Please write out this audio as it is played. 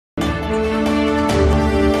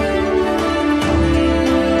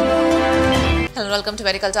and welcome to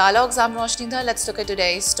Medical Dialogues. I'm Roshni. Let's look at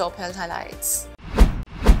today's top health highlights.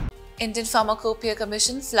 Indian Pharmacopoeia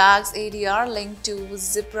Commission flags ADR linked to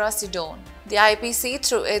Ziprasidone. The IPC,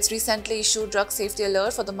 through its recently issued drug safety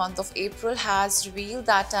alert for the month of April, has revealed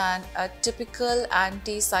that an atypical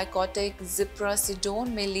antipsychotic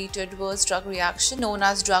Ziprasidone may lead to adverse drug reaction known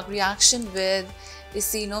as drug reaction with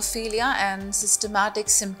Eosinophilia and Systemic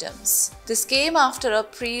Symptoms. This came after a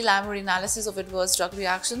preliminary analysis of adverse drug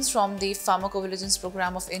reactions from the Pharmacovigilance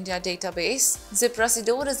Program of India database.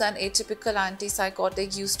 Ziprasidone is an atypical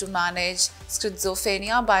antipsychotic used to manage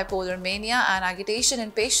schizophrenia, bipolar mania, and agitation in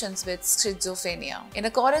patients with schizophrenia. In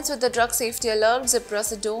accordance with the drug safety alert,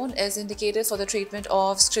 Ziprasidone is indicated for the treatment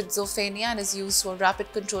of schizophrenia and is used for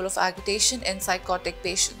rapid control of agitation in psychotic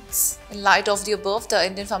patients. In light of the above, the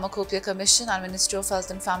Indian Pharmacopoeia Commission and Ministry of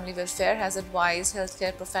Health and Family Welfare has advised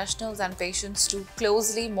healthcare professionals and patients to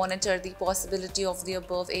closely monitor the possibility of the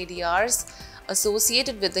above ADRs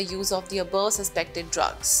associated with the use of the above suspected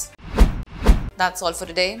drugs. That's all for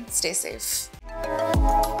today. Stay safe.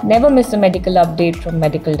 Never miss a medical update from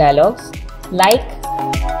Medical Dialogues. Like,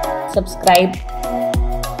 subscribe,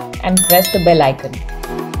 and press the bell icon.